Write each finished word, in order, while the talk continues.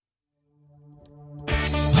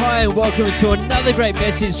G'day and welcome to another great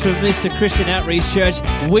message from Mr. Christian Outreach Church.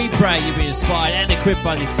 We pray you've been inspired and equipped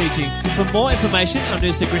by this teaching. For more information on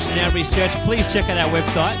Mr. Christian Outreach Church, please check out our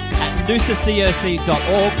website at noosacoc.org.au.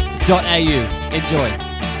 Enjoy.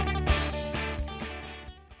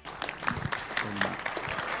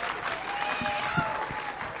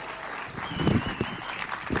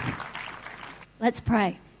 Let's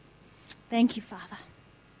pray. Thank you, Father.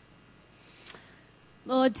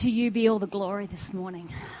 Lord, to you be all the glory this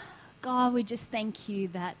morning. God, we just thank you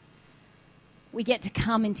that we get to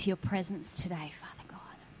come into your presence today, Father God.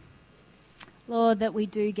 Lord, that we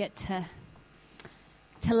do get to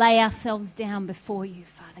lay ourselves down before you,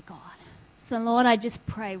 Father God. So, Lord, I just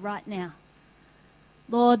pray right now,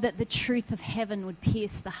 Lord, that the truth of heaven would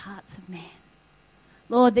pierce the hearts of man.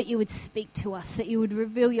 Lord, that you would speak to us, that you would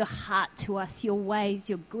reveal your heart to us, your ways,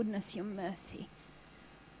 your goodness, your mercy.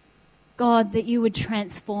 God, that you would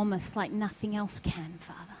transform us like nothing else can,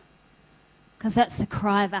 Father. Because that's the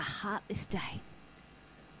cry of our heart this day.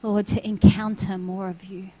 Lord, to encounter more of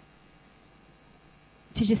you.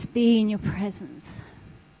 To just be in your presence.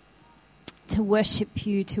 To worship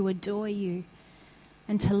you, to adore you,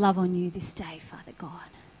 and to love on you this day, Father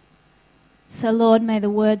God. So, Lord, may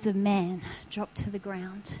the words of man drop to the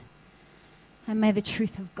ground. And may the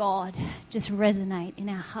truth of God just resonate in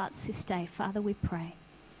our hearts this day, Father, we pray.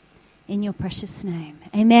 In your precious name.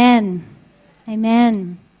 Amen.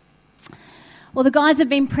 Amen. Well, the guys have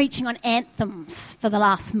been preaching on anthems for the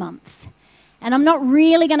last month. And I'm not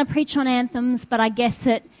really going to preach on anthems, but I guess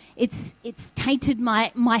it's tainted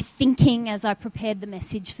my thinking as I prepared the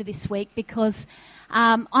message for this week because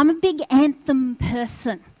I'm a big anthem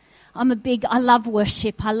person. I love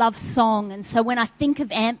worship, I love song. And so when I think of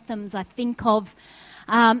anthems, I think of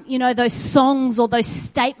those songs or those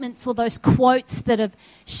statements or those quotes that have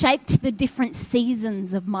shaped the different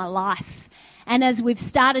seasons of my life. And as we've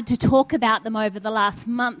started to talk about them over the last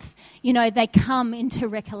month, they come into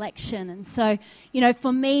recollection. And so,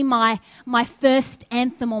 for me, my first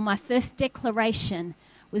anthem or my first declaration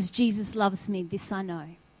was Jesus loves me, this I know,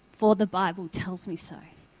 for the Bible tells me so.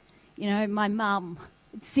 My mum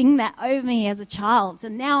would sing that over me as a child.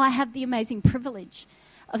 And now I have the amazing privilege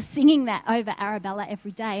of singing that over Arabella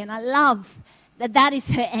every day. And I love that is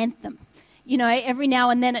her anthem. Every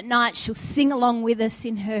now and then at night she'll sing along with us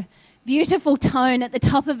in her beautiful tone at the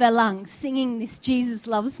top of her lungs, singing this Jesus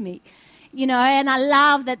loves me. And I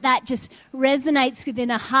love that just resonates within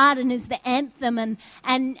her heart and is the anthem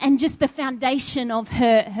and just the foundation of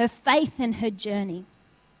her faith and her journey.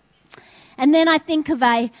 And then I think of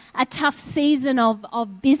a tough season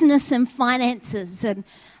of business and finances. And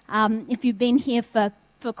if you've been here for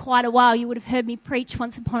quite a while, you would have heard me preach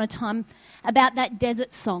once upon a time about that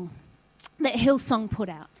desert song that Hillsong put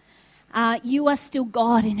out. You are still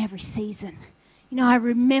God in every season. I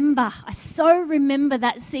so remember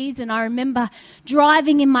that season. I remember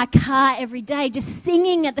driving in my car every day, just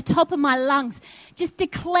singing at the top of my lungs, just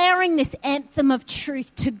declaring this anthem of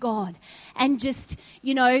truth to God and just,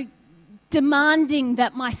 demanding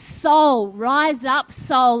that my soul, rise up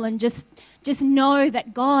soul, and just know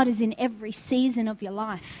that God is in every season of your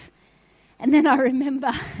life. And then I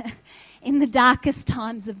remember in the darkest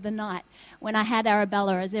times of the night when I had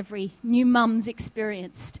Arabella, as every new mum's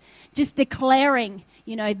experienced, just declaring,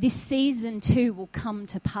 this season too will come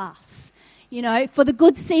to pass. For the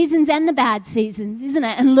good seasons and the bad seasons, isn't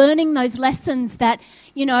it? And learning those lessons that,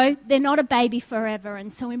 they're not a baby forever.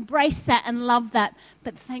 And so embrace that and love that.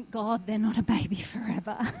 But thank God they're not a baby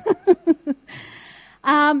forever.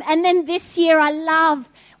 And then this year, I love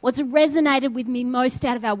what's resonated with me most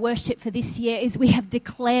out of our worship for this year is we have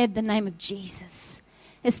declared the name of Jesus.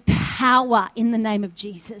 There's power in the name of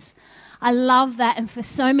Jesus. I love that. And for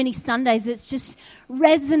so many Sundays, it's just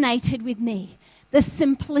resonated with me. The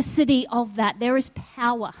simplicity of that. There is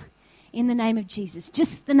power in the name of Jesus.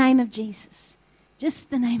 Just the name of Jesus. Just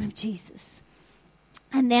the name of Jesus.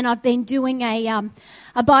 And then I've been doing a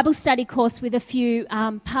Bible study course with a few,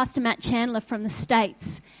 Pastor Matt Chandler from the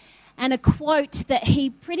States. And a quote that he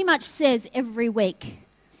pretty much says every week.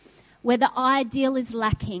 Where the ideal is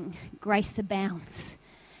lacking, grace abounds.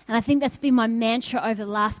 And I think that's been my mantra over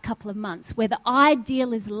the last couple of months. Where the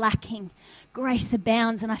ideal is lacking, grace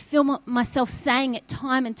abounds. And I feel myself saying it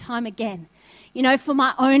time and time again. For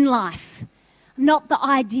my own life. I'm not the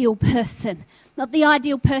ideal person. Not the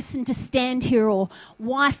ideal person to stand here or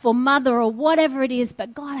wife or mother or whatever it is.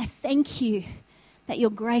 But God, I thank you that your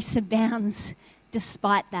grace abounds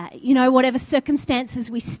despite that. Whatever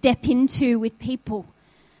circumstances we step into with people.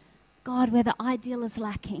 God, where the ideal is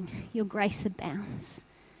lacking, your grace abounds.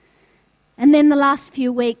 And then the last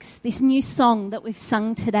few weeks, this new song that we've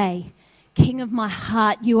sung today, King of my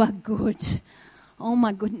heart, you are good. Oh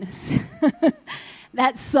my goodness.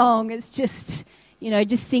 That song is just,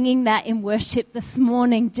 just singing that in worship this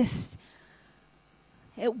morning,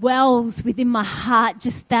 it wells within my heart,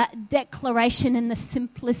 just that declaration and the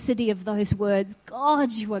simplicity of those words.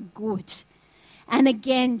 God, you are good. And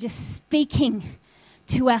again, just speaking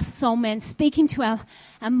to our soul man, speaking to our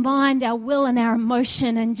mind, our will and our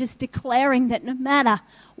emotion, and just declaring that no matter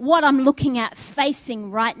what I'm looking at,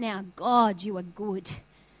 facing right now, God, you are good.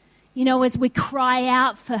 As we cry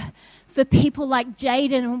out for people like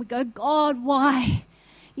Jaden and we go, God, why?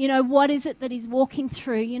 What is it that he's walking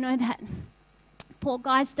through? That poor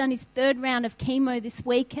guy's done his 3rd round of chemo this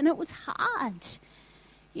week and it was hard.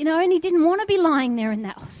 And he didn't want to be lying there in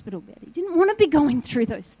that hospital bed. He didn't want to be going through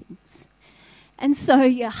those things. And so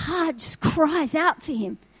your heart just cries out for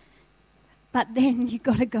him. But then you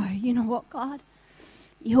got to go, you know what, God?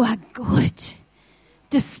 You are good.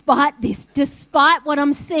 Despite this, despite what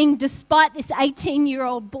I'm seeing, despite this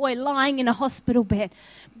 18-year-old boy lying in a hospital bed,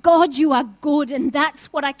 God, you are good. And that's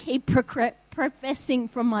what I keep professing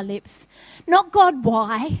from my lips. Not God,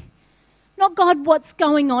 why? Not God, what's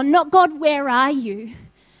going on? Not God, where are you?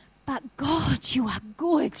 But God, you are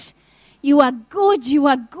good. You are good, you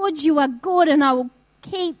are good, you are good. And I will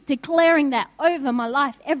keep declaring that over my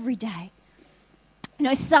life every day.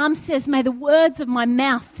 Psalm says, may the words of my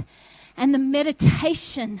mouth and the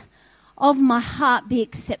meditation of my heart be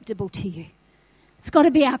acceptable to you. It's got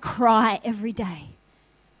to be our cry every day.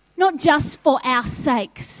 Not just for our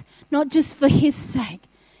sakes, not just for his sake.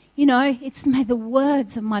 It's may the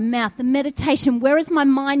words of my mouth, the meditation, where is my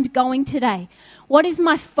mind going today? What is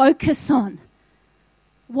my focus on?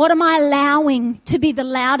 What am I allowing to be the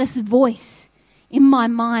loudest voice in my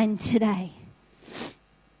mind today?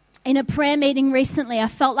 In a prayer meeting recently, I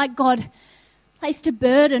felt like God placed a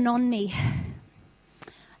burden on me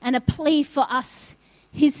and a plea for us,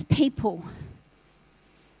 his people.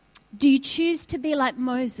 Do you choose to be like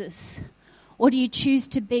Moses, or do you choose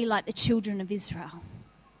to be like the children of Israel?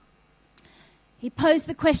 He posed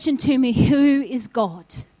the question to me, who is God?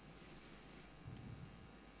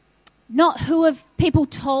 Not who have people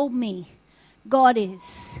told me God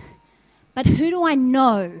is, but who do I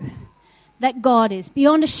know that God is,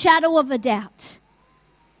 beyond a shadow of a doubt.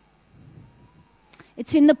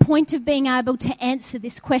 It's in the point of being able to answer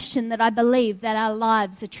this question that I believe that our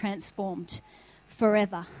lives are transformed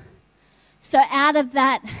forever. So out of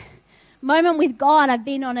that moment with God, I've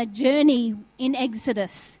been on a journey in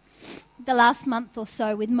Exodus the last month or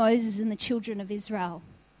so with Moses and the children of Israel.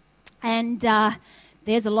 And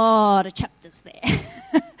there's a lot of chapters there.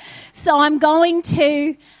 So I'm going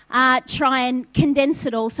to try and condense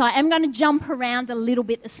it all. So I am going to jump around a little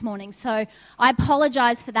bit this morning. So I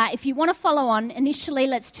apologize for that. If you want to follow on, initially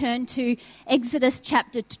let's turn to Exodus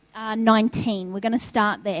chapter 19. We're going to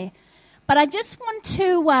start there. But I just want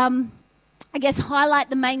to, highlight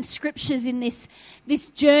the main scriptures in this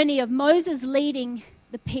journey of Moses leading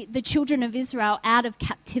the children of Israel out of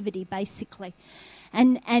captivity, basically,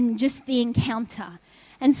 and just the encounter.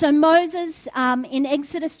 And so Moses, in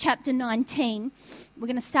Exodus chapter 19, we're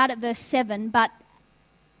going to start at verse 7, but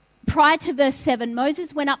prior to verse 7,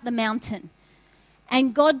 Moses went up the mountain,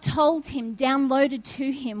 and God told him, downloaded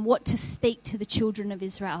to him what to speak to the children of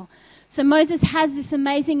Israel. So Moses has this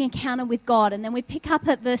amazing encounter with God, and then we pick up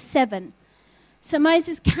at verse 7. So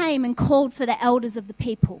Moses came and called for the elders of the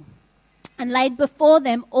people, and laid before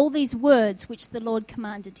them all these words which the Lord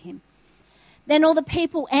commanded him. Then all the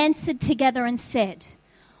people answered together and said,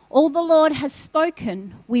 all the Lord has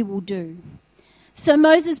spoken, we will do. So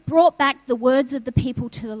Moses brought back the words of the people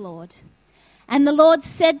to the Lord. And the Lord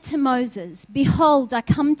said to Moses, behold, I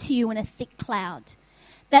come to you in a thick cloud,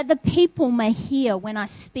 that the people may hear when I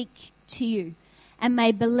speak to you, and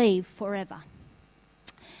may believe forever.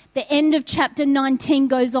 The end of chapter 19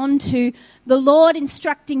 goes on to the Lord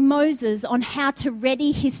instructing Moses on how to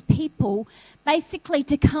ready his people, basically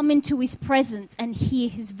to come into his presence and hear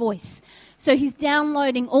his voice. So he's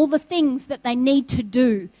downloading all the things that they need to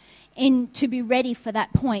do to be ready for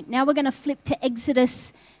that point. Now we're going to flip to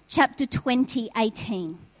Exodus chapter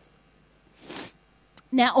 20:18.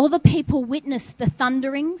 Now all the people witnessed the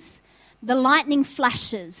thunderings, the lightning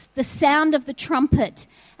flashes, the sound of the trumpet,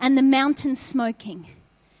 and the mountain smoking.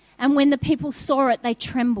 And when the people saw it, they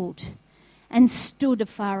trembled and stood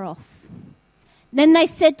afar off. Then they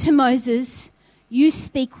said to Moses, you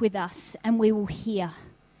speak with us and we will hear,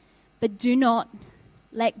 but do not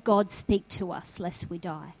let God speak to us lest we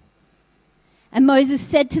die. And Moses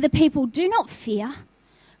said to the people, do not fear,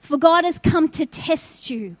 for God has come to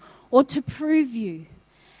test you or to prove you,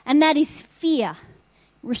 and that is fear.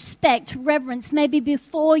 respect, reverence may be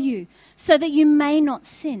before you, so that you may not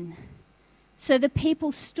sin." So the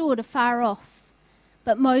people stood afar off,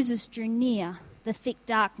 but Moses drew near the thick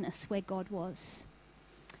darkness where God was.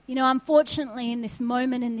 You know, unfortunately, in this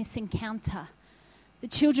moment, in this encounter, the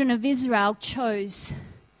children of Israel chose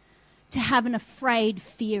to have an afraid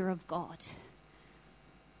fear of God.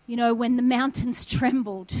 You know, when the mountains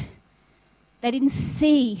trembled, they didn't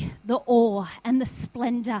see the awe and the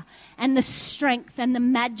splendor and the strength and the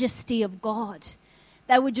majesty of God.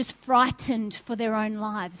 They were just frightened for their own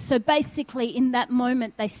lives. So basically, in that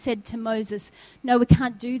moment, they said to Moses, "No, we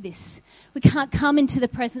can't do this. We can't come into the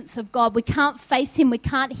presence of God. We can't face him. We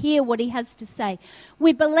can't hear what he has to say.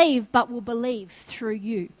 We believe, but we'll believe through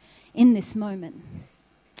you in this moment."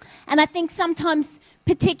 And I think sometimes,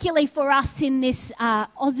 particularly for us in this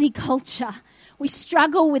Aussie culture, we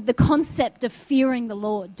struggle with the concept of fearing the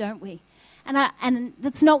Lord, don't we? And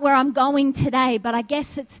that's not where I'm going today, but I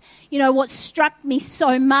guess it's, you know, what struck me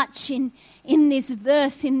so much in this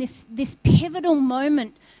verse, in this pivotal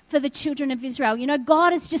moment for the children of Israel. You know,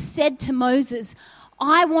 God has just said to Moses,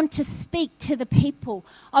 "I want to speak to the people.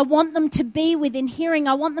 I want them to be within hearing.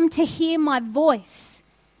 I want them to hear my voice."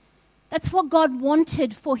 That's what God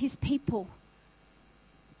wanted for his people.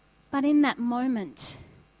 But in that moment,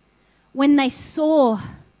 when they saw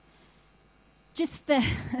just the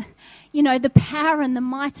power and the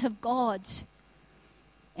might of God,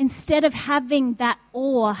 instead of having that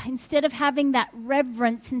awe, instead of having that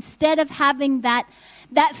reverence, instead of having that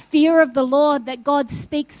fear of the Lord that God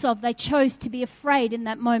speaks of, they chose to be afraid in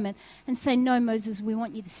that moment and say, "No, Moses, we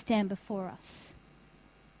want you to stand before us."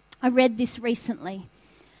 I read this recently.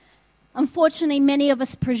 Unfortunately, many of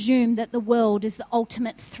us presume that the world is the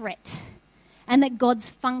ultimate threat and that God's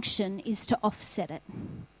function is to offset it.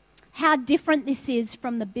 How different this is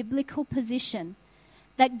from the biblical position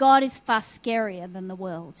that God is far scarier than the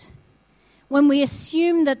world. When we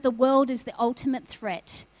assume that the world is the ultimate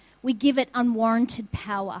threat, we give it unwarranted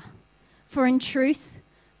power. For in truth,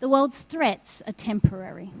 the world's threats are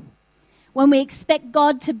temporary. When we expect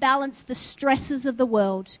God to balance the stresses of the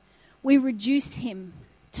world, we reduce him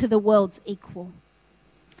to the world's equal.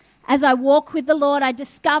 As I walk with the Lord, I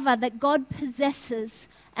discover that God possesses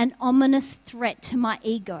an ominous threat to my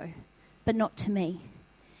ego, but not to me.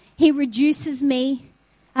 He rescues me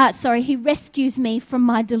from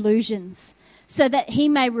my delusions, so that he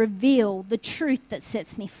may reveal the truth that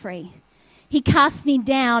sets me free. He casts me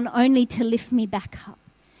down only to lift me back up.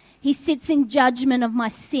 He sits in judgment of my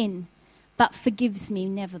sin, but forgives me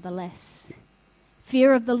nevertheless.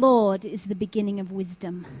 Fear of the Lord is the beginning of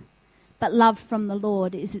wisdom, but love from the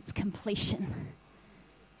Lord is its completion.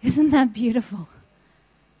 Isn't that beautiful?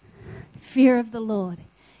 Fear of the Lord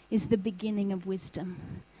is the beginning of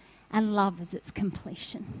wisdom, and love is its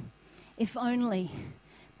completion. If only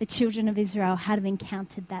the children of Israel had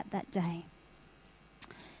encountered that day.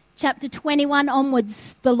 Chapter 21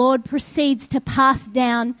 onwards, the Lord proceeds to pass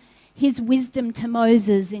down his wisdom to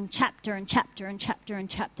Moses in chapter and chapter and chapter and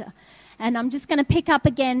chapter. And I'm just going to pick up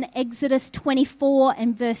again Exodus 24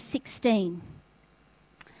 and verse 16.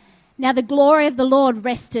 Now the glory of the Lord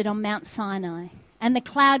rested on Mount Sinai, and the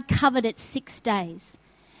cloud covered it 6 days.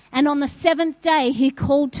 And on the 7th day he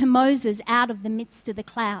called to Moses out of the midst of the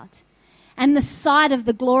cloud. And the sight of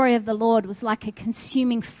the glory of the Lord was like a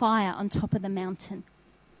consuming fire on top of the mountain,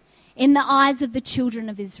 in the eyes of the children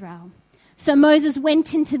of Israel. So Moses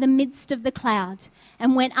went into the midst of the cloud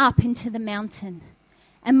and went up into the mountain.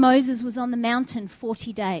 And Moses was on the mountain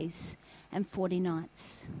 40 days and 40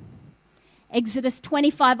 nights. Exodus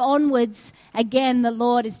 25 onwards, again, the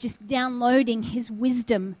Lord is just downloading his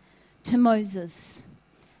wisdom to Moses.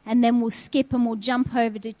 And then we'll skip and we'll jump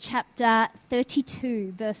over to chapter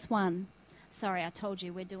 32, verse 1. Sorry, I told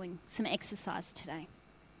you we're doing some exercise today.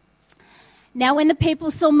 Now when the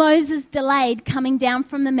people saw Moses delayed coming down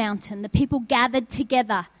from the mountain, the people gathered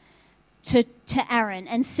together to Aaron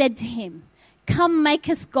and said to him, "Come, make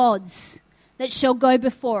us gods that shall go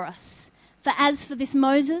before us. For as for this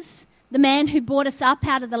Moses, the man who brought us up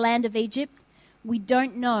out of the land of Egypt, we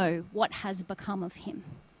don't know what has become of him."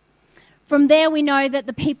 From there we know that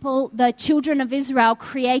the children of Israel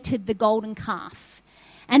created the golden calf.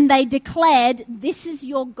 And they declared, "This is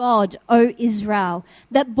your God, O Israel,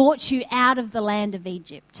 that brought you out of the land of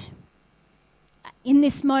Egypt." In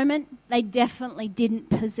this moment, they definitely didn't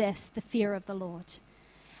possess the fear of the Lord.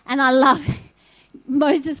 And I love it.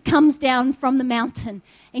 Moses comes down from the mountain,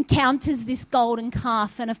 encounters this golden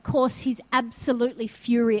calf, and of course he's absolutely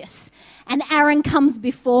furious. And Aaron comes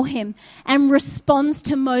before him and responds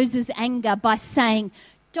to Moses' anger by saying,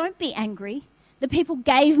 "Don't be angry. The people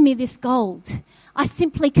gave me this gold. I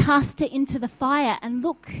simply cast it into the fire, and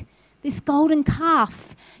look, this golden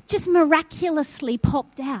calf just miraculously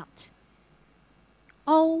popped out.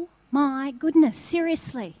 Oh my goodness,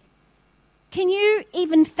 seriously. Can you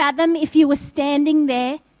even fathom if you were standing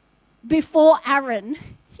there before Aaron,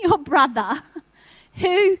 your brother,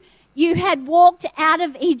 who you had walked out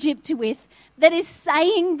of Egypt with, that is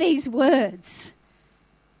saying these words?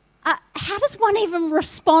 How does one even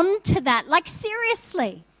respond to that? Like,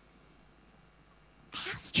 seriously.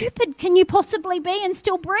 How stupid can you possibly be and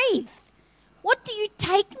still breathe? What do you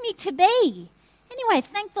take me to be? Anyway,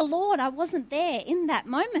 thank the Lord I wasn't there in that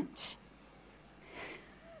moment.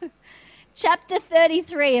 Chapter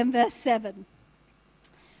 33 and verse 7.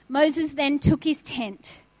 Moses then took his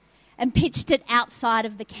tent and pitched it outside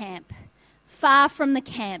of the camp, far from the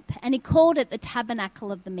camp, and he called it the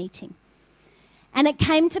tabernacle of the meeting. And it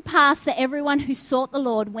came to pass that everyone who sought the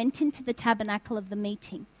Lord went into the tabernacle of the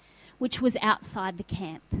meeting, which was outside the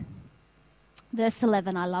camp. Verse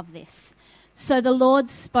 11, I love this. So the Lord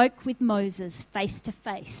spoke with Moses face to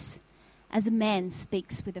face, as a man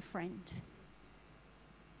speaks with a friend.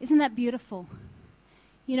 Isn't that beautiful?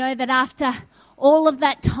 You know, that after all of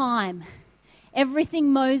that time,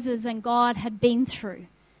 everything Moses and God had been through,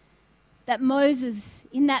 that Moses,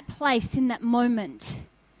 in that place, in that moment,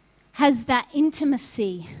 has that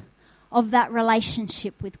intimacy of that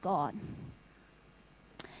relationship with God.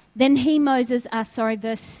 Then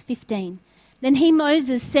verse 15. Then he,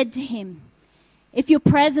 Moses, said to him, if your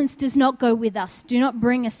presence does not go with us, do not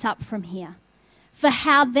bring us up from here. For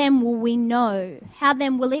how then will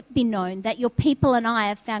it be known that your people and I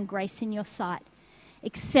have found grace in your sight,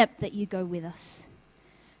 except that you go with us?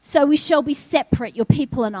 So we shall be separate, your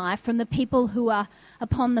people and I, from the people who are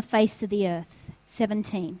upon the face of the earth.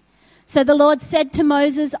 17. So the Lord said to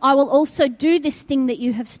Moses, I will also do this thing that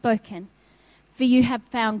you have spoken, for you have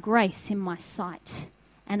found grace in my sight,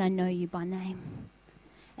 and I know you by name.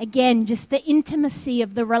 Again, just the intimacy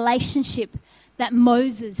of the relationship that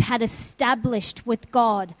Moses had established with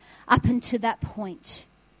God up until that point,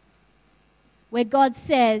 where God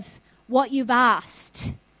says, what you've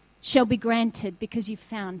asked shall be granted because you've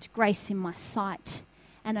found grace in my sight,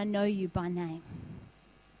 and I know you by name.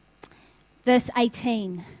 Verse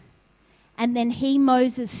 18, and then he,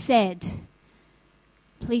 Moses, said,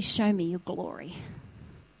 please show me your glory.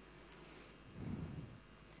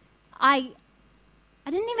 I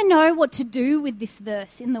didn't even know what to do with this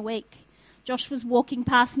verse in the week. Josh was walking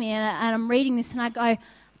past me and I'm reading this and I go, I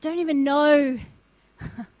don't even know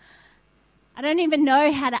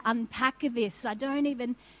how to unpack this.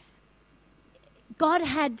 God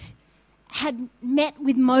had met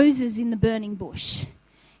with Moses in the burning bush.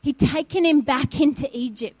 He'd taken him back into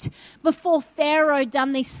Egypt before Pharaoh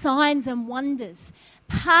done these signs and wonders,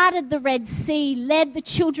 parted the Red Sea, led the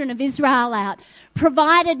children of Israel out,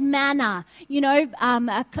 provided manna,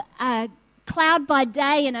 a cloud by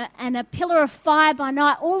day and a pillar of fire by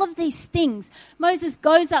night, all of these things. Moses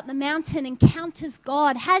goes up the mountain, encounters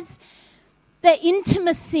God, has the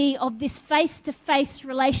intimacy of this face-to-face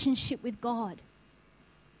relationship with God.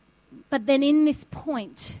 But then in this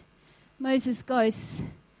point, Moses goes,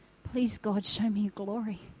 please, God, show me your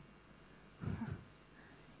glory.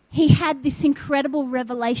 He had this incredible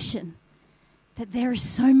revelation that there is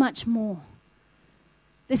so much more.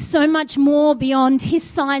 There's so much more beyond his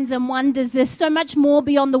signs and wonders. There's so much more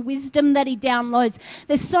beyond the wisdom that he downloads.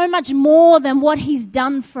 There's so much more than what he's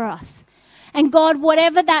done for us. And God,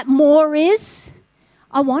 whatever that more is,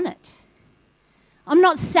 I want it. I'm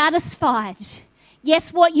not satisfied.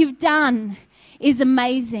 Yes, what you've done is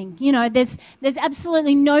amazing. There's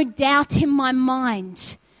absolutely no doubt in my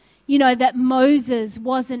mind, that Moses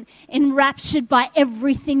wasn't enraptured by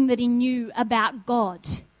everything that he knew about God.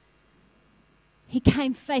 He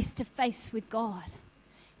came face to face with God.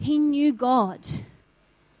 He knew God.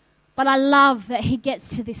 But I love that he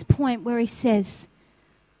gets to this point where he says,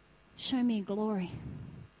 show me your glory.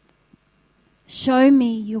 Show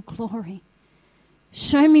me your glory.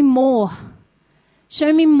 Show me more.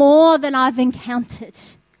 Show me more than I've encountered.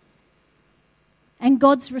 And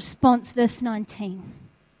God's response, verse 19.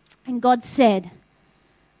 And God said,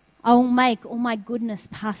 I will make all my goodness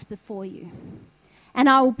pass before you, and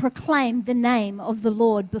I will proclaim the name of the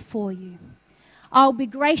Lord before you. I will be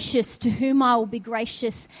gracious to whom I will be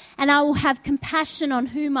gracious, and I will have compassion on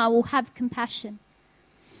whom I will have compassion.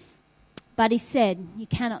 But he said, you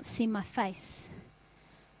cannot see my face,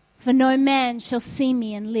 for no man shall see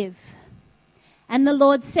me and live. And the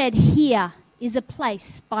Lord said, here is a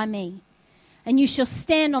place by me, and you shall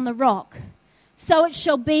stand on the rock. So it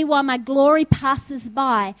shall be while my glory passes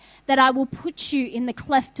by that I will put you in the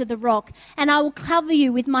cleft of the rock, and I will cover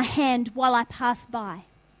you with my hand while I pass by.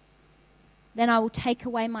 Then I will take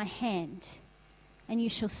away my hand, and you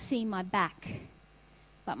shall see my back,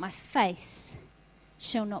 but my face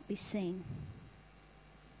shall not be seen.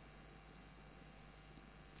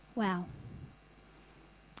 Wow.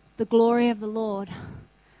 The glory of the Lord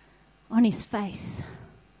on his face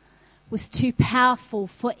was too powerful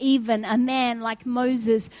for even a man like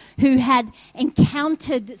Moses, who had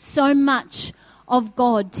encountered so much of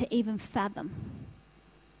God, to even fathom.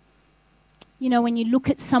 You know, when you look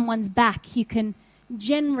at someone's back, you can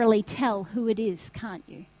generally tell who it is, can't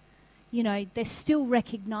you? You know, they're still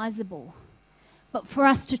recognizable. But for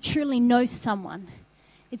us to truly know someone,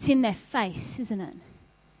 it's in their face, isn't it?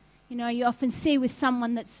 You know, you often see with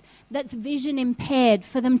someone that's vision impaired,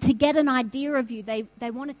 for them to get an idea of you,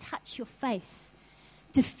 they want to touch your face,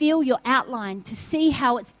 to feel your outline, to see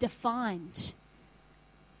how it's defined.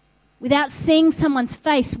 Without seeing someone's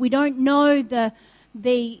face, we don't know the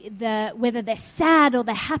whether they're sad or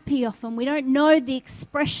they're happy often. We don't know the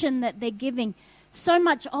expression that they're giving. So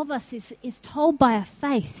much of us is told by our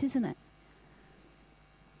face, isn't it?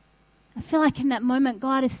 I feel like in that moment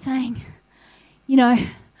God is saying, you know,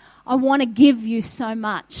 I want to give you so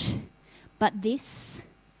much, but this,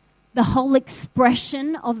 the whole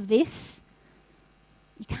expression of this,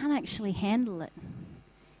 you can't actually handle it.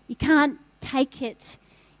 You can't take it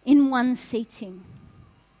in one seating.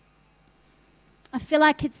 I feel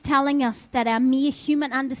like it's telling us that our mere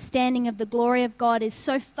human understanding of the glory of God is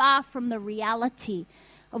so far from the reality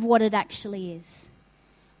of what it actually is.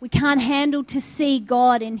 We can't handle to see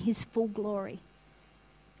God in his full glory.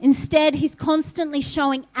 Instead, he's constantly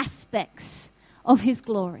showing aspects of his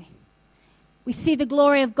glory. We see the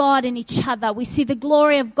glory of God in each other. We see the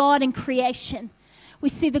glory of God in creation. We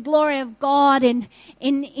see the glory of God in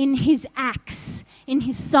his acts, in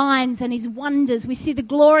his signs and his wonders. We see the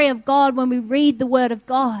glory of God when we read the Word of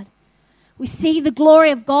God. We see the glory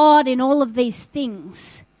of God in all of these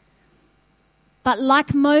things. But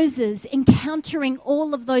like Moses, encountering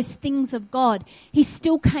all of those things of God, he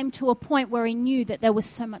still came to a point where he knew that there was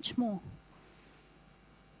so much more.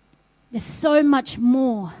 There's so much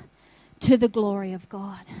more to the glory of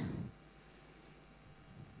God.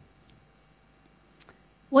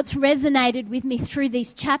 What's resonated with me through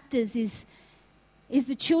these chapters is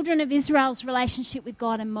the children of Israel's relationship with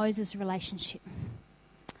God and Moses' relationship.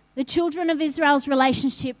 The children of Israel's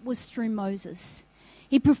relationship was through Moses.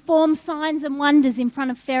 He performed signs and wonders in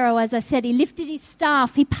front of Pharaoh, as I said. He lifted his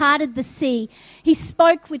staff, he parted the sea, he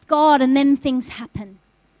spoke with God, and then things happened.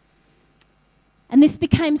 And this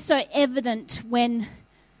became so evident when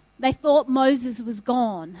they thought Moses was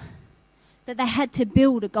gone, that they had to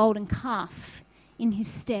build a golden calf in his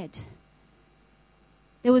stead.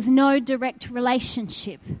 There was no direct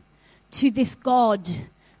relationship to this God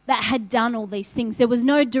that had done all these things. There was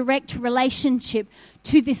no direct relationship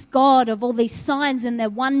to this God of all these signs and their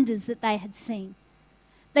wonders that they had seen.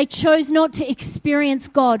 They chose not to experience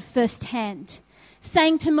God firsthand,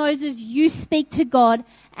 saying to Moses, "You speak to God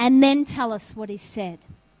and then tell us what he said."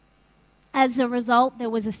 As a result, there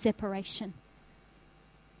was a separation.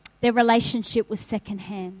 Their relationship was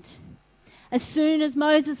secondhand. As soon as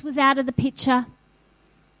Moses was out of the picture,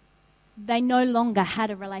 they no longer had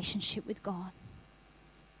a relationship with God.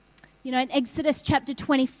 You know, in Exodus chapter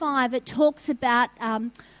 25, it talks about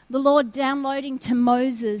the Lord downloading to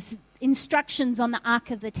Moses instructions on the Ark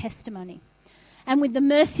of the Testimony, and with the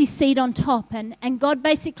mercy seat on top. And God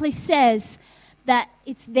basically says that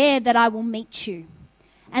it's there that I will meet you.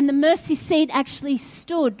 And the mercy seat actually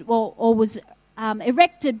stood or was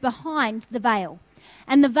erected behind the veil.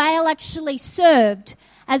 And the veil actually served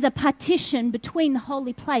as a partition between the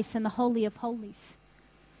holy place and the Holy of Holies.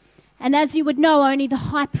 And as you would know, only the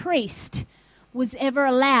high priest was ever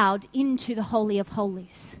allowed into the Holy of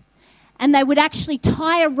Holies. And they would actually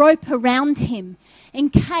tie a rope around him in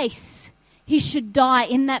case he should die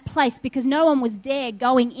in that place, because no one was dare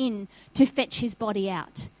going in to fetch his body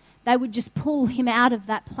out. They would just pull him out of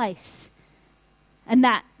that place. And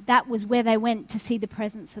that was where they went to see the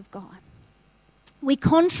presence of God. We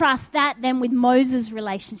contrast that then with Moses'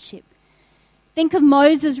 relationship. Think of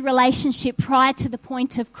Moses' relationship prior to the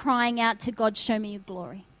point of crying out to God, "Show me your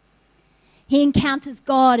glory." He encounters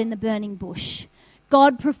God in the burning bush.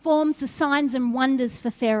 God performs the signs and wonders for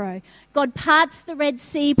Pharaoh. God parts the Red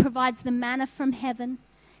Sea, provides the manna from heaven,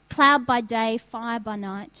 cloud by day, fire by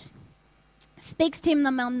night. Speaks to him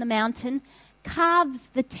on the mountain, carves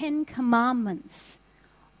the 10 Commandments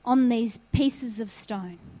on these pieces of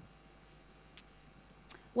stone.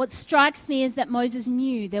 What strikes me is that Moses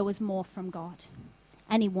knew there was more from God,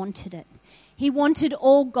 and he wanted it. He wanted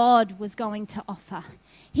all God was going to offer.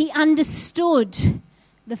 He understood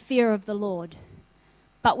the fear of the Lord,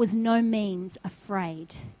 but was no means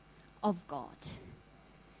afraid of God.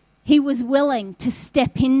 He was willing to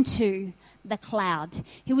step into the cloud.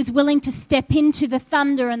 He was willing to step into the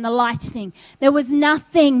thunder and the lightning. There was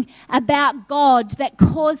nothing about God that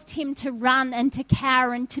caused him to run and to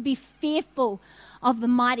cower and to be fearful of the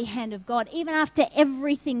mighty hand of God, even after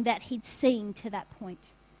everything that he'd seen to that point.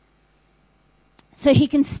 So he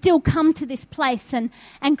can still come to this place and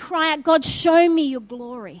cry out, God, show me your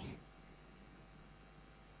glory.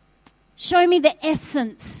 Show me the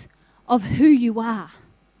essence of who you are.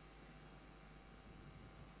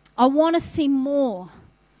 I want to see more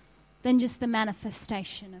than just the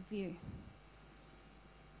manifestation of you.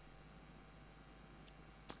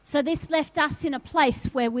 So this left us in a place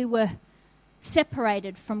where we were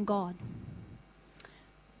separated from God,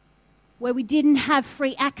 where we didn't have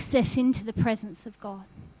free access into the presence of God.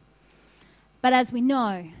 But as we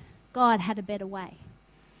know, God had a better way.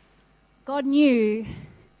 God knew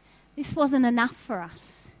this wasn't enough for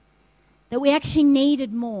us, that we actually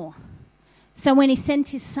needed more. So when he sent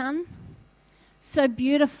his son, so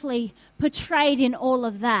beautifully portrayed in all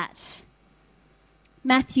of that,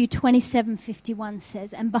 Matthew 27:51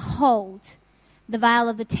 says, "And behold, the veil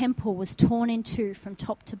of the temple was torn in two from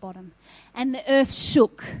top to bottom, and the earth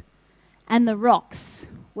shook, and the rocks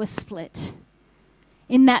were split."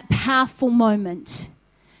 In that powerful moment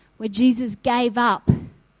where Jesus gave up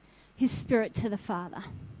his spirit to the Father,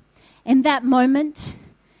 in that moment,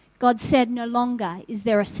 God said, no longer is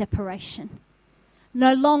there a separation.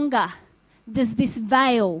 No longer does this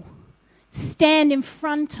veil stand in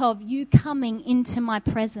front of you coming into my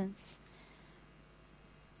presence.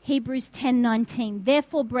 Hebrews 10:19,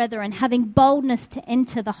 "Therefore, brethren, having boldness to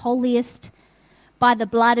enter the holiest by the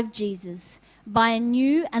blood of Jesus, by a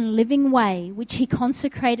new and living way, which he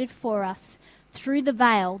consecrated for us through the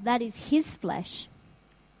veil, that is his flesh,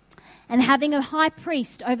 and having a high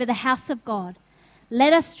priest over the house of God,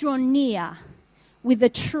 let us draw near with a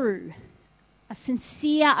true, a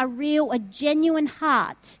sincere, a real, a genuine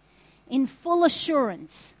heart in full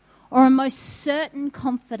assurance or a most certain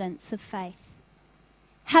confidence of faith,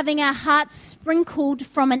 having our hearts sprinkled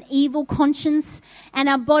from an evil conscience and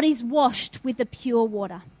our bodies washed with the pure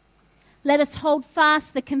water. Let us hold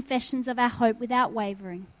fast the confessions of our hope without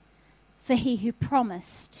wavering, for he who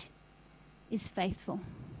promised is faithful."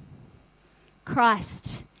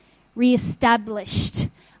 Christ re-established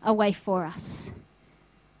a way for us.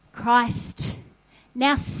 Christ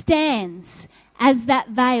now stands as that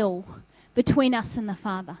veil between us and the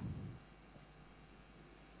Father.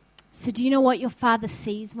 So do you know what your Father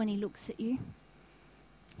sees when he looks at you?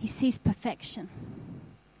 He sees perfection.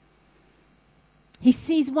 He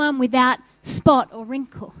sees one without spot or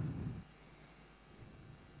wrinkle.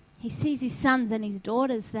 He sees his sons and his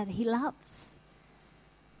daughters that he loves,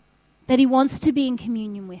 that he wants to be in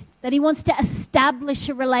communion with, that he wants to establish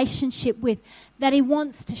a relationship with, that he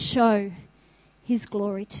wants to show his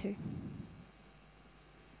glory to.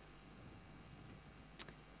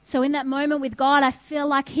 So in that moment with God, I feel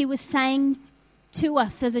like he was saying to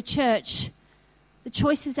us as a church, the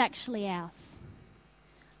choice is actually ours.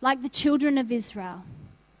 Like the children of Israel.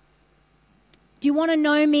 Do you want to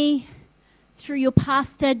know me through your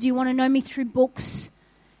pastor? Do you want to know me through books?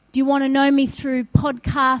 Do you want to know me through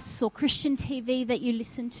podcasts or Christian TV that you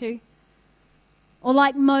listen to? Or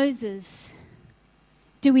like Moses,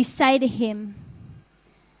 do we say to him,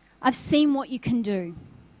 I've seen what you can do.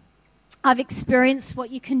 I've experienced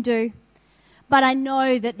what you can do, but I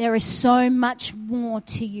know that there is so much more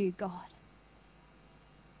to you, God.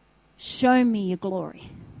 Show me your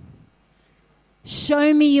glory.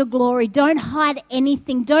 Show me your glory. Don't hide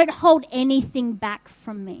anything. Don't hold anything back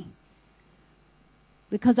from me.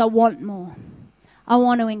 Because I want more. I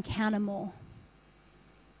want to encounter more.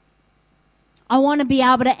 I want to be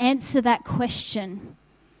able to answer that question,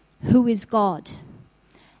 who is God?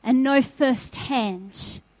 And know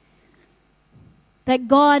firsthand that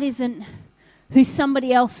God isn't who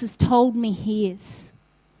somebody else has told me he is.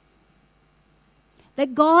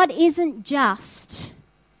 That God isn't just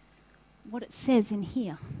what it says in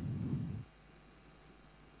here.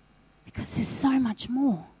 Because there's so much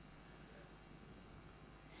more.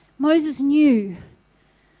 Moses knew,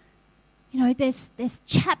 there's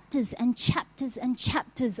chapters and chapters and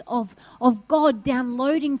chapters of God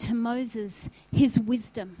downloading to Moses his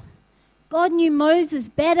wisdom. God knew Moses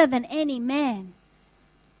better than any man.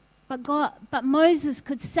 But Moses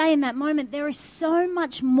could say in that moment, there is so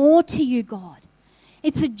much more to you, God.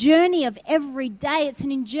 It's a journey of every day. It's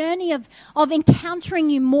a journey of encountering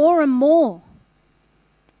you more and more.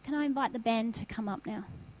 Can I invite the band to come up now?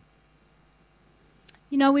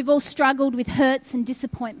 You know, we've all struggled with hurts and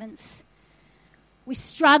disappointments. We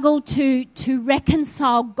struggle to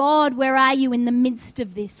reconcile, God, where are you in the midst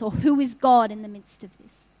of this? Or who is God in the midst of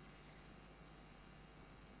this?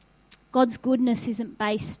 God's goodness isn't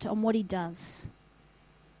based on what he does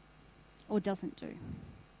or doesn't do,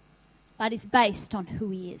 but it's based on who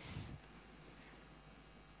he is.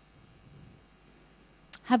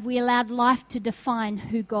 Have we allowed life to define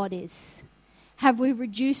who God is? Have we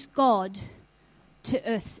reduced God to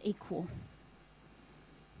earth's equal?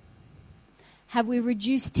 Have we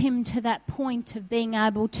reduced him to that point of being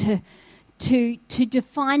able to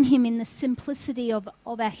define him in the simplicity of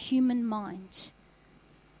our human mind?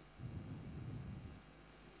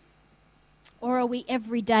 Or are we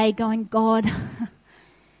every day going, God,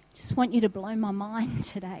 just want you to blow my mind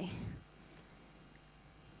today.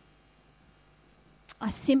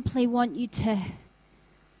 I simply want you to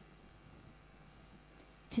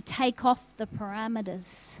take off the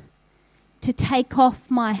parameters, to take off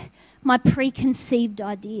my preconceived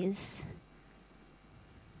ideas.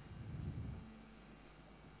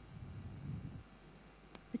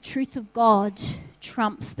 The truth of God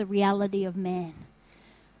trumps the reality of man.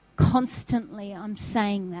 Constantly I'm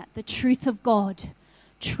saying that. The truth of God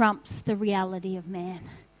trumps the reality of man.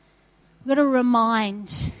 We've got to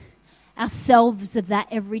remind ourselves of that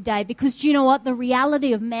every day, because do you know what? The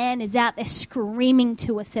reality of man is out there screaming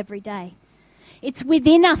to us every day. It's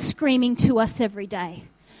within us screaming to us every day.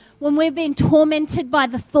 When we're being tormented by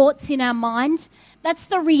the thoughts in our mind, that's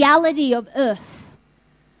the reality of earth.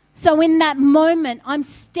 So in that moment, I'm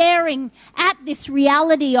staring at this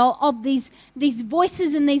reality of these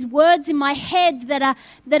voices and these words in my head that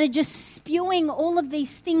are just spewing all of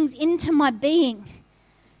these things into my being.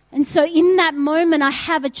 And so in that moment, I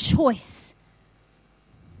have a choice.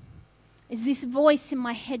 Is this voice in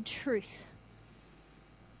my head truth?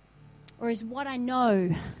 Or is what I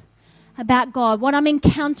know about God, what I'm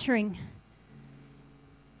encountering,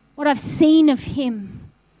 what I've seen of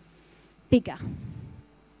him, bigger?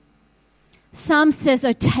 Psalm says,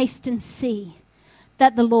 "Oh, taste and see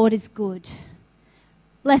that the Lord is good.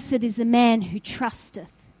 Blessed is the man who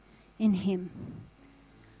trusteth in him."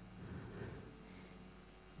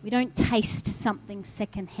 We don't taste something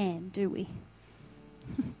secondhand, do we?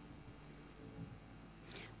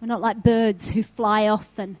 We're not like birds who fly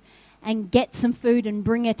off and get some food and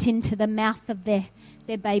bring it into the mouth of their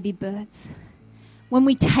baby birds. When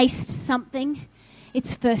we taste something,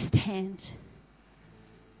 it's firsthand.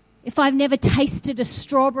 If I've never tasted a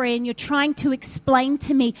strawberry and you're trying to explain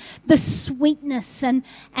to me the sweetness and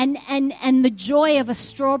the joy of a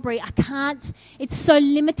strawberry, I can't. It's so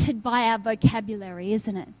limited by our vocabulary,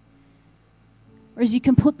 isn't it? Whereas you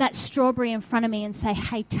can put that strawberry in front of me and say,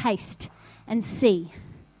 "Hey, taste and see."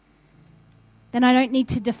 Then I don't need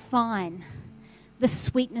to define the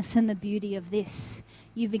sweetness and the beauty of this.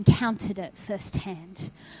 You've encountered it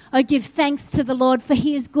firsthand. Oh, give thanks to the Lord, for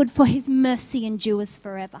he is good, for his mercy endures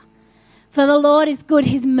forever. For the Lord is good,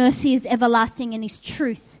 his mercy is everlasting, and his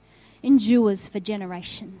truth endures for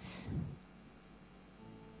generations.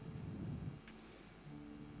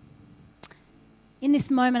 In this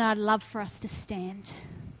moment, I'd love for us to stand.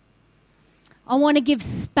 I want to give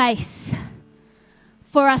space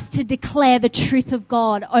for us to declare the truth of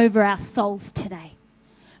God over our souls today.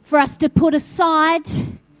 For us to put aside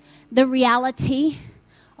the reality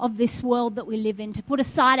of this world that we live in, to put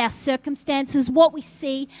aside our circumstances, what we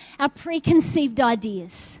see, our preconceived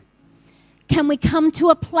ideas. Can we come to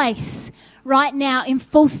a place right now in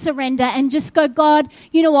full surrender and just go, "God,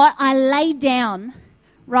 you know what? I lay down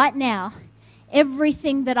right now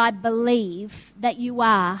everything that I believe that you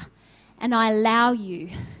are, and I allow you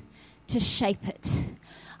to shape it.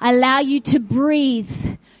 I allow you to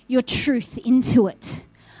breathe your truth into it.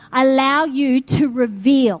 I allow you to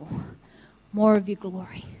reveal more of your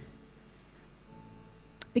glory."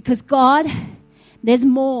 Because God, there's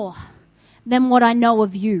more than what I know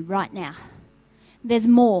of you right now. There's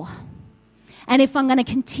more. And if I'm going to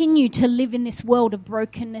continue to live in this world of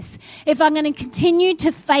brokenness, if I'm going to continue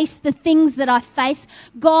to face the things that I face,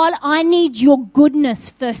 God, I need your goodness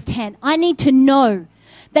firsthand. I need to know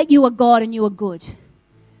that you are God and you are good.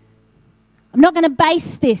 I'm not going to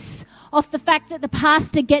base this off the fact that the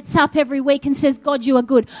pastor gets up every week and says, "God, you are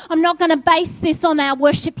good." I'm not going to base this on our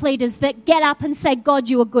worship leaders that get up and say, "God,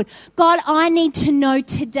 you are good." God, I need to know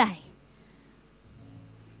today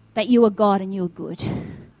that you are God and you are good.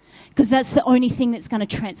 because that's the only thing that's going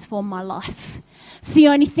to transform my life. It's the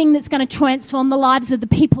only thing that's going to transform the lives of the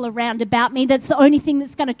people around about me. That's the only thing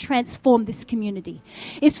that's going to transform this community,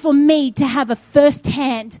 is for me to have a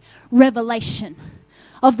first-hand revelation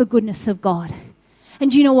of the goodness of God.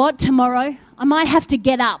 And you know what? Tomorrow, I might have to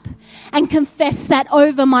get up and confess that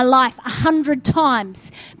over my life 100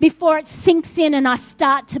 times before it sinks in and I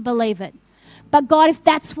start to believe it. But God, if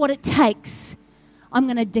that's what it takes, I'm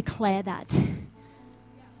going to declare that.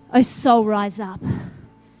 Oh, soul, rise up.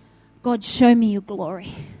 God, show me your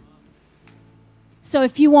glory. So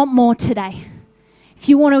if you want more today, if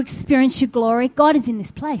you want to experience your glory, God is in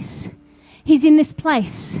this place. He's in this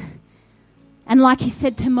place. And like he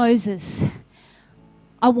said to Moses,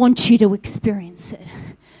 I want you to experience it.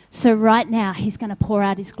 So right now, he's going to pour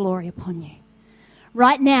out his glory upon you.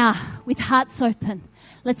 Right now, with hearts open,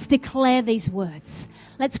 let's declare these words.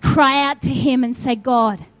 Let's cry out to him and say,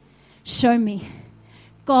 God, show me.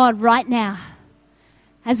 God, right now,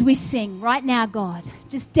 as we sing, right now, God,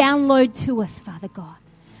 just download to us, Father God.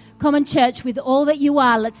 Come on, church, with all that you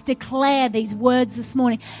are, let's declare these words this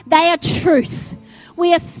morning. They are truth.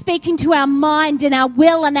 We are speaking to our mind and our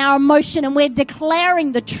will and our emotion, and we're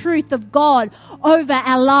declaring the truth of God over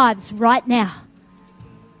our lives right now.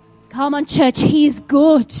 Come on, church, he is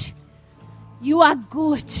good. You are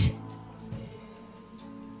good.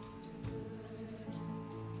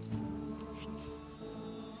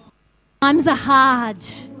 Times are hard.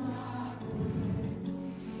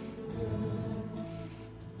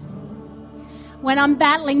 When I'm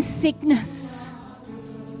battling sickness,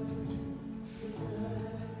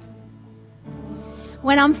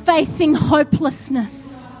 when I'm facing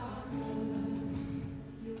hopelessness,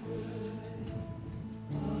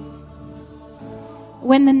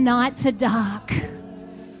 when the nights are dark,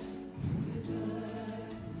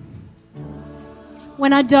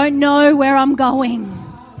 when I don't know where I'm going,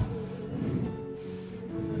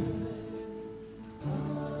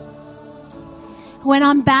 when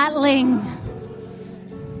I'm battling,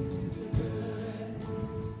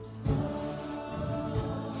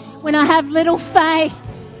 when I have little faith,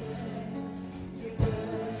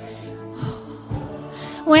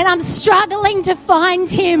 when I'm struggling to find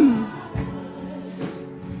him,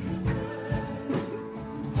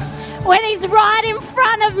 when he's right in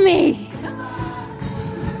front of me,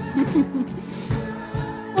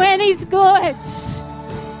 when he's good.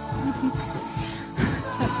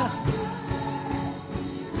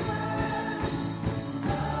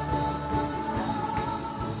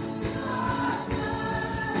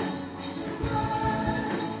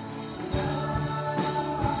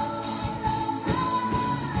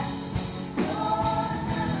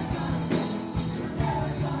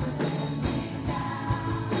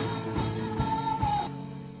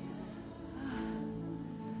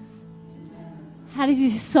 How does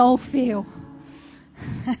your soul feel?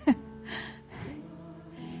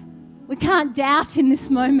 We can't doubt in this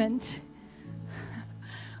moment.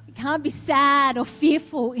 We can't be sad or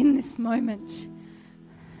fearful in this moment.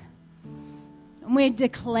 And we're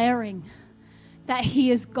declaring that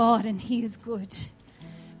he is God and he is good.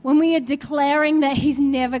 When we are declaring that he's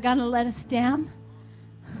never going to let us down,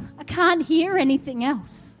 I can't hear anything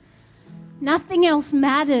else. Nothing else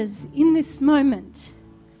matters in this moment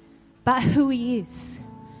but who he is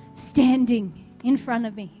standing in front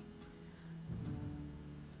of me.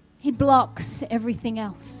 He blocks everything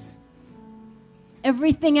else.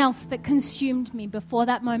 Everything else that consumed me before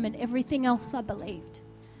that moment, everything else I believed.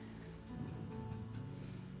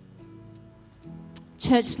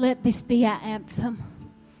 Church, let this be our anthem.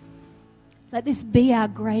 Let this be our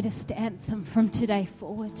greatest anthem from today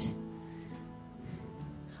forward.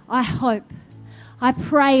 I hope, I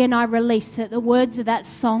pray and I release that the words of that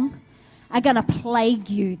song are going to plague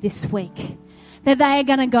you this week. That they are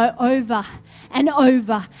going to go over and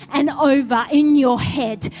over and over in your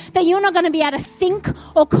head. That you're not going to be able to think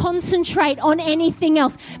or concentrate on anything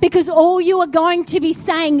else. Because all you are going to be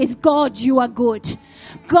saying is, God, you are good.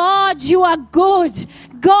 God, you are good.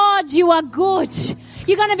 God, you are good.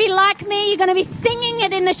 You're going to be like me. You're going to be singing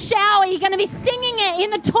it in the shower. You're going to be singing it in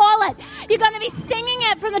the toilet. You're going to be singing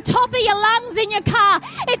it from the top of your lungs in your car.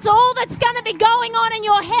 It's all that's going to be going on in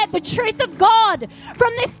your head. The truth of God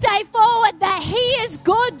from this day forward, that he is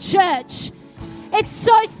good, church. It's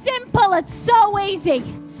so simple. It's so easy.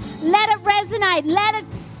 Let it resonate. Let it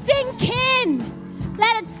sink in.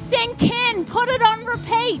 Let it sink in. Put it on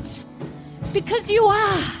repeat. Because you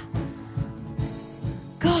are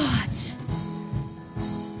God.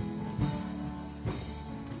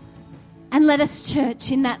 And let us,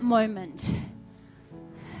 church, in that moment,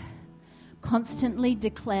 constantly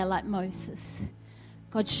declare like Moses,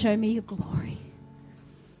 God, show me your glory.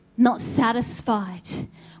 not satisfied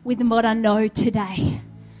with what I know today.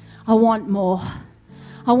 I want more.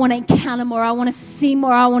 I want to encounter more. I want to see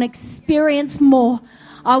more. I want to experience more.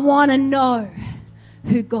 I want to know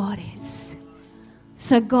who God is.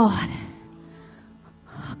 So God,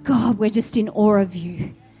 we're just in awe of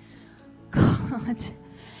you. God,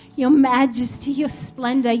 your majesty, your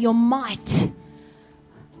splendor, your might.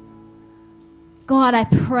 God, I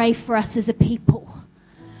pray for us as a people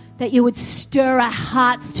that you would stir our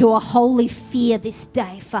hearts to a holy fear this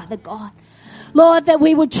day, Father God. Lord, that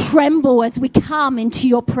we would tremble as we come into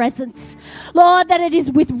your presence. Lord, that it is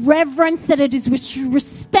with reverence, that it is with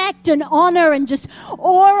respect and honor and just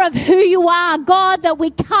awe of who you are. God, that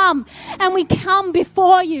we come and we come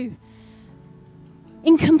before you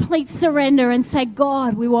in complete surrender and say,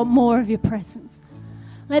 God, we want more of your presence.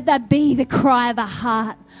 Let that be the cry of our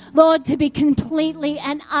heart. Lord, to be completely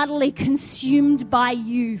and utterly consumed by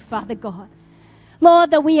you, Father God.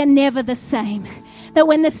 Lord, that we are never the same. That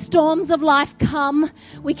when the storms of life come,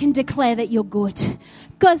 we can declare that you're good.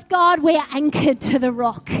 Because, God, we are anchored to the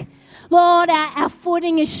rock. Lord, our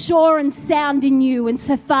footing is sure and sound in you. And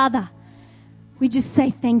so, Father, we just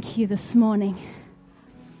say thank you this morning.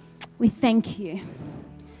 We thank you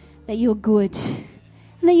that you're good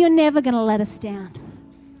and that you're never going to let us down.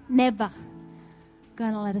 Never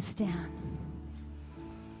going to let us down.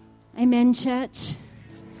 Amen, church.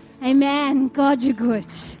 Amen. God, you're good.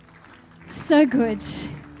 So good.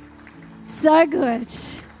 So good.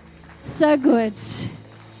 So good.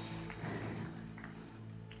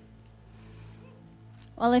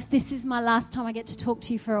 Well, if this is my last time I get to talk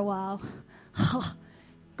to you for a while,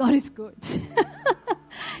 God is good.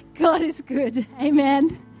 God is good.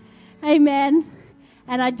 Amen. Amen.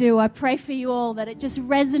 And I pray for you all that it just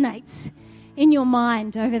resonates in your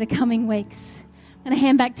mind over the coming weeks. I'm going to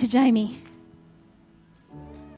hand back to Jamie.